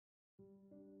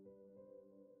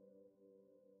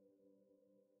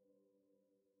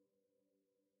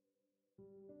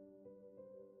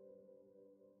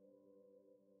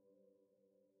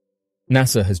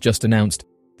NASA has just announced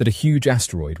that a huge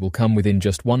asteroid will come within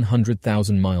just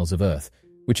 100,000 miles of Earth,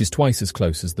 which is twice as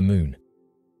close as the Moon.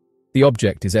 The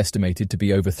object is estimated to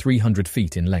be over 300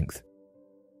 feet in length.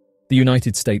 The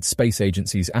United States Space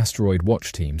Agency's Asteroid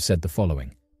Watch team said the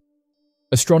following.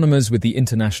 Astronomers with the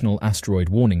International Asteroid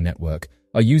Warning Network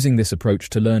are using this approach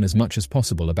to learn as much as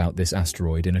possible about this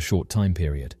asteroid in a short time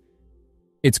period.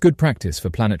 It's good practice for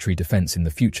planetary defense in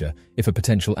the future if a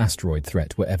potential asteroid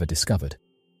threat were ever discovered.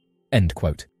 End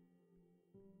quote.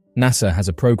 NASA has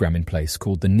a program in place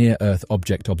called the Near-Earth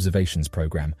Object Observations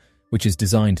Program, which is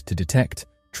designed to detect,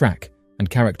 track, and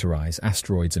characterize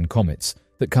asteroids and comets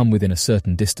that come within a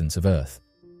certain distance of Earth.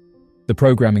 The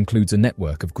program includes a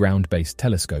network of ground-based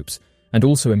telescopes and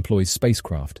also employs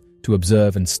spacecraft to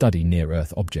observe and study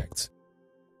near-Earth objects.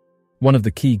 One of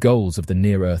the key goals of the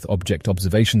Near-Earth Object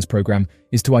Observations Program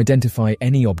is to identify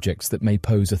any objects that may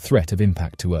pose a threat of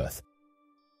impact to Earth.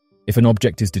 If an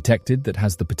object is detected that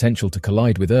has the potential to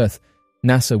collide with Earth,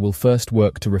 NASA will first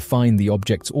work to refine the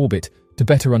object's orbit to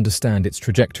better understand its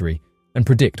trajectory and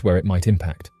predict where it might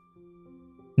impact.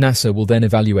 NASA will then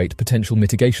evaluate potential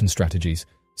mitigation strategies,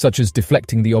 such as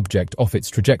deflecting the object off its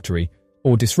trajectory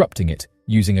or disrupting it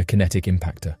using a kinetic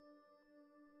impactor.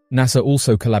 NASA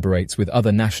also collaborates with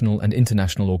other national and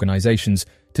international organizations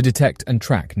to detect and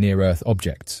track near-Earth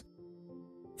objects.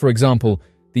 For example,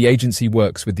 the agency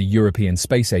works with the European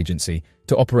Space Agency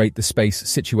to operate the Space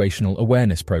Situational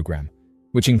Awareness Program,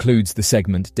 which includes the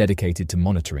segment dedicated to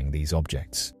monitoring these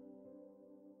objects.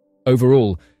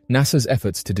 Overall, NASA's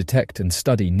efforts to detect and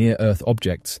study near-Earth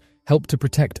objects help to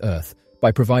protect Earth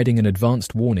by providing an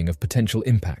advanced warning of potential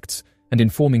impacts and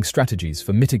informing strategies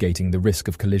for mitigating the risk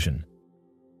of collision.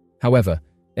 However,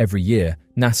 every year,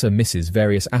 NASA misses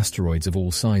various asteroids of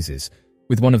all sizes,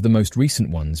 with one of the most recent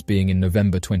ones being in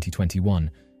November 2021,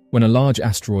 when a large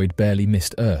asteroid barely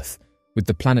missed Earth, with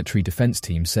the planetary defense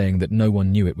team saying that no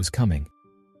one knew it was coming.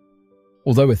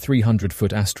 Although a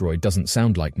 300-foot asteroid doesn't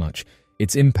sound like much,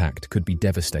 its impact could be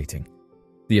devastating.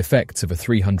 The effects of a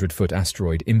 300-foot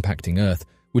asteroid impacting Earth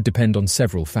would depend on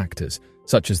several factors,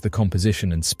 such as the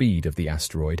composition and speed of the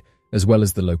asteroid, as well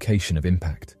as the location of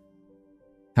impact.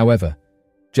 However,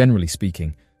 generally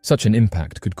speaking, such an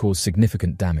impact could cause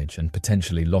significant damage and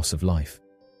potentially loss of life.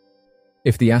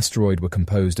 If the asteroid were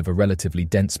composed of a relatively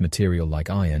dense material like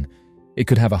iron, it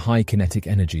could have a high kinetic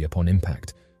energy upon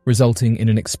impact, resulting in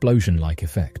an explosion-like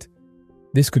effect.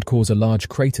 This could cause a large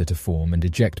crater to form and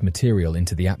eject material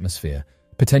into the atmosphere,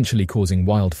 potentially causing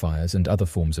wildfires and other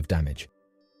forms of damage.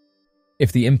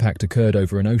 If the impact occurred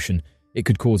over an ocean, it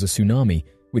could cause a tsunami,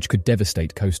 which could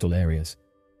devastate coastal areas.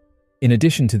 In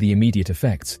addition to the immediate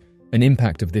effects, an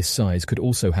impact of this size could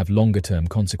also have longer-term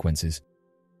consequences.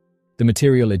 The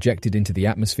material ejected into the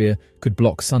atmosphere could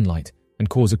block sunlight and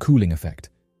cause a cooling effect,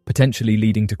 potentially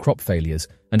leading to crop failures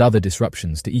and other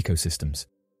disruptions to ecosystems.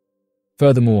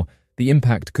 Furthermore, the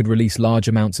impact could release large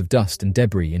amounts of dust and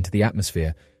debris into the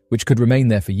atmosphere, which could remain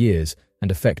there for years and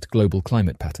affect global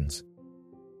climate patterns.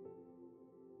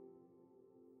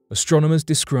 Astronomers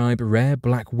describe a rare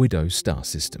black widow star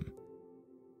system.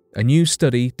 A new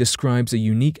study describes a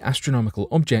unique astronomical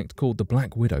object called the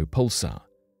Black Widow pulsar.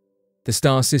 The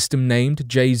star system named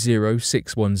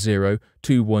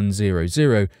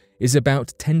J06102100 is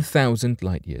about 10,000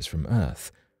 light-years from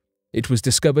Earth. It was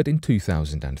discovered in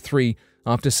 2003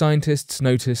 after scientists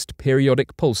noticed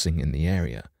periodic pulsing in the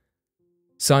area.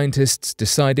 Scientists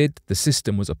decided the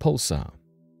system was a pulsar.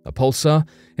 A pulsar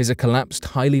is a collapsed,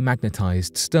 highly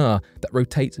magnetized star that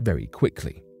rotates very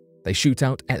quickly. They shoot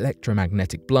out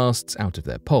electromagnetic blasts out of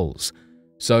their poles.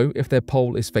 So, if their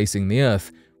pole is facing the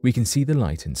Earth, we can see the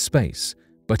light in space,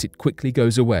 but it quickly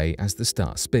goes away as the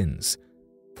star spins.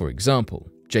 For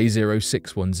example,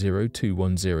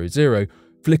 J06102100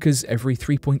 flickers every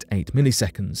 3.8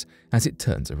 milliseconds as it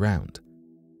turns around.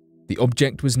 The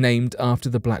object was named after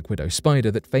the black widow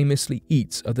spider that famously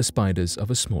eats other spiders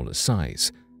of a smaller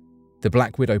size. The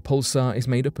Black Widow pulsar is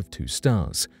made up of two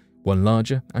stars, one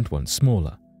larger and one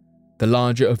smaller. The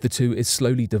larger of the two is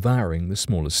slowly devouring the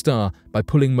smaller star by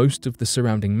pulling most of the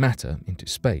surrounding matter into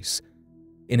space.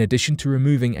 In addition to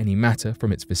removing any matter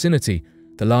from its vicinity,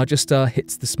 the larger star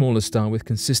hits the smaller star with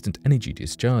consistent energy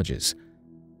discharges.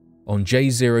 On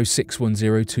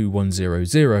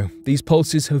J06102100, these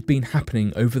pulses have been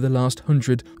happening over the last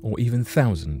 100 or even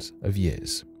thousands of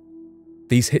years.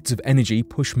 These hits of energy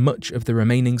push much of the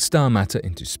remaining star matter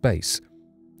into space.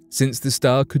 Since the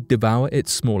star could devour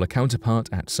its smaller counterpart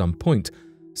at some point,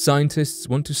 scientists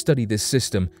want to study this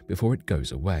system before it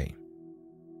goes away.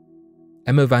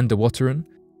 Emma van der Watteren,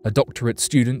 A doctorate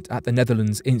student at the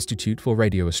Netherlands Institute for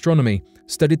Radio Astronomy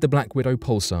studied the Black Widow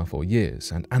pulsar for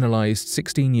years and analysed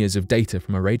 16 years of data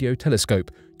from a radio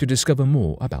telescope to discover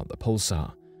more about the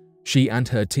pulsar. She and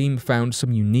her team found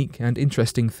some unique and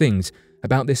interesting things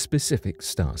about this specific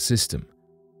star system.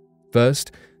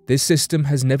 First, this system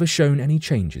has never shown any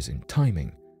changes in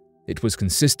timing. It was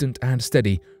consistent and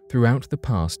steady throughout the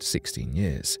past 16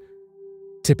 years.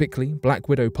 Typically, Black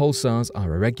Widow pulsars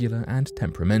are irregular and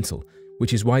temperamental,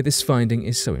 which is why this finding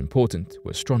is so important to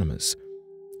astronomers.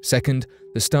 Second,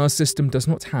 the star system does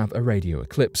not have a radio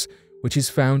eclipse, which is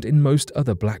found in most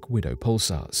other Black Widow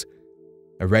pulsars.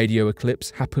 A radio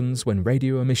eclipse happens when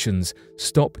radio emissions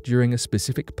stop during a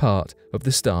specific part of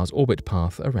the star's orbit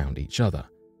path around each other.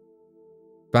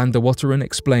 Van der Wateren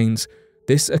explains,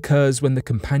 this occurs when the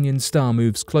companion star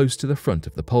moves close to the front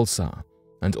of the pulsar,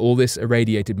 and all this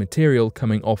irradiated material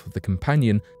coming off of the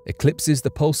companion eclipses the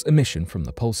pulse emission from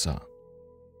the pulsar.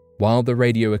 While the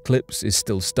radio eclipse is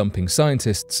still stumping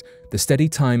scientists, the steady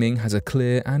timing has a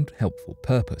clear and helpful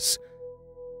purpose.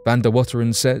 Van der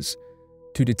Wateren says,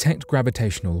 to detect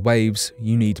gravitational waves,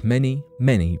 you need many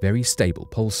very stable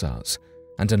pulsars,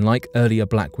 and unlike earlier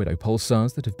Black Widow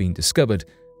pulsars that have been discovered,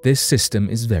 this system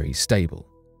is very stable.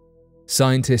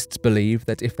 Scientists believe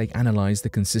that if they analyze the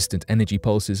consistent energy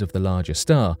pulses of the larger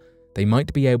star, they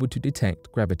might be able to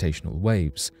detect gravitational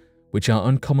waves, which are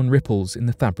uncommon ripples in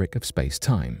the fabric of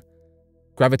space-time.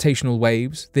 Gravitational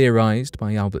waves, theorized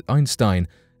by Albert Einstein,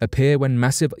 appear when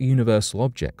massive universal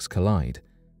objects collide.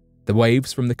 The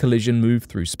waves from the collision move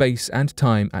through space and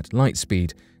time at light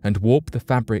speed and warp the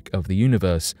fabric of the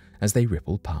universe as they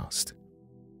ripple past.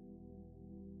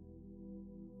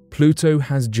 Pluto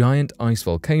has giant ice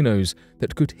volcanoes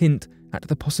that could hint at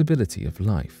the possibility of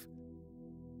life.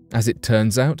 As it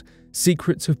turns out,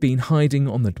 secrets have been hiding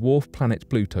on the dwarf planet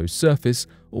Pluto's surface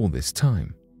all this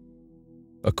time.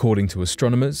 According to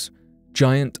astronomers,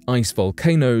 giant ice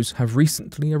volcanoes have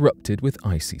recently erupted with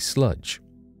icy sludge.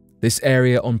 This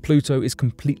area on Pluto is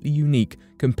completely unique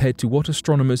compared to what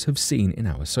astronomers have seen in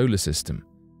our solar system.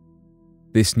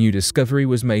 This new discovery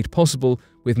was made possible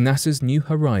with NASA's New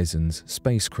Horizons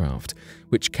spacecraft,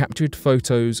 which captured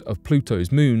photos of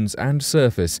Pluto's moons and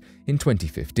surface in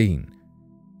 2015.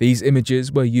 These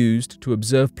images were used to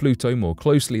observe Pluto more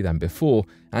closely than before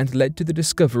and led to the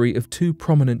discovery of two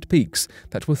prominent peaks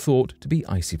that were thought to be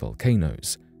icy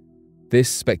volcanoes. This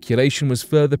speculation was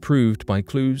further proved by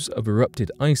clues of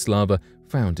erupted ice lava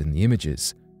found in the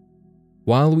images.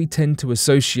 While we tend to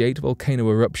associate volcano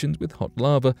eruptions with hot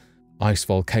lava, ice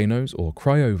volcanoes or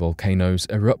cryovolcanoes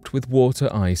erupt with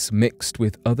water ice mixed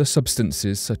with other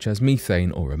substances such as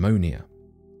methane or ammonia.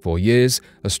 For years,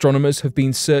 astronomers have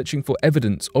been searching for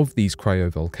evidence of these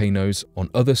cryovolcanoes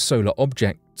on other solar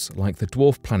objects like the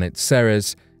dwarf planet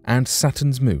Ceres and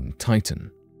Saturn's moon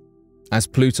Titan. As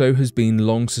Pluto has been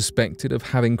long suspected of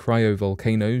having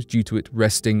cryovolcanoes due to it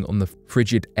resting on the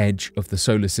frigid edge of the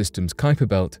solar system's Kuiper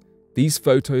belt, these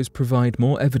photos provide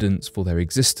more evidence for their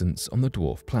existence on the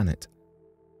dwarf planet.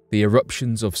 The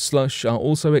eruptions of slush are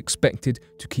also expected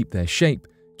to keep their shape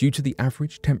due to the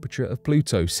average temperature of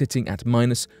Pluto sitting at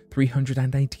minus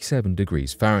 387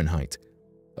 degrees Fahrenheit.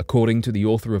 According to the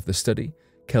author of the study,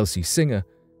 Kelsey Singer,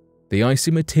 the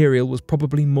icy material was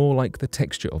probably more like the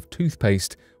texture of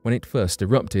toothpaste when it first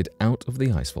erupted out of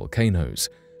the ice volcanoes,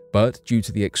 but due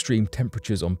to the extreme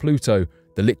temperatures on Pluto,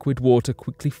 the liquid water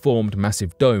quickly formed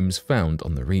massive domes found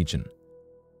on the region.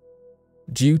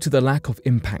 Due to the lack of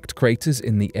impact craters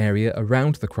in the area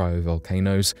around the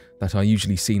cryovolcanoes that are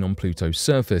usually seen on Pluto's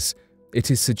surface, it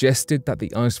is suggested that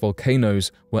the ice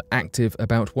volcanoes were active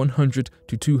about 100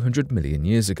 to 200 million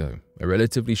years ago, a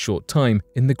relatively short time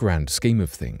in the grand scheme of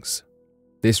things.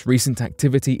 This recent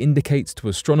activity indicates to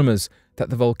astronomers that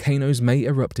the volcanoes may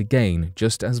erupt again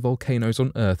just as volcanoes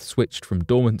on Earth switched from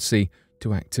dormancy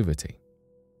to activity.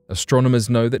 Astronomers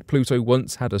know that Pluto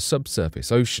once had a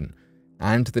subsurface ocean,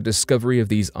 and the discovery of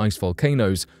these ice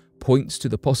volcanoes points to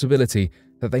the possibility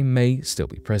that they may still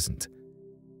be present.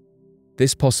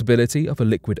 This possibility of a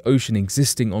liquid ocean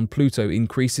existing on Pluto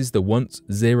increases the once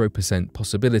 0%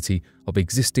 possibility of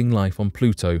existing life on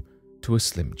Pluto to a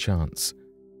slim chance.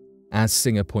 As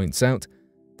Singer points out,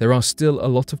 there are still a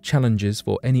lot of challenges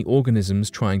for any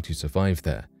organisms trying to survive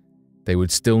there. They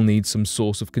would still need some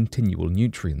source of continual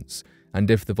nutrients, and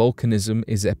if the volcanism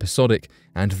is episodic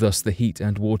and thus the heat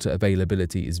and water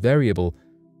availability is variable,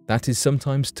 that is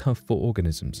sometimes tough for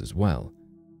organisms as well.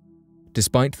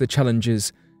 Despite the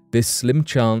challenges, this slim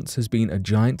chance has been a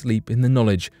giant leap in the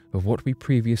knowledge of what we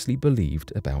previously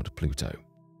believed about Pluto.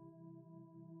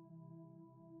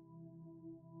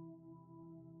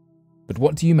 But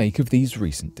what do you make of these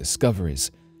recent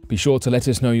discoveries? Be sure to let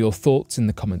us know your thoughts in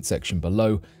the comment section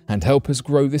below and help us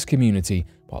grow this community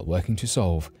while working to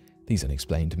solve these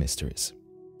unexplained mysteries.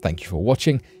 Thank you for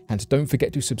watching, and don't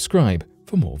forget to subscribe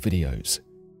for more videos.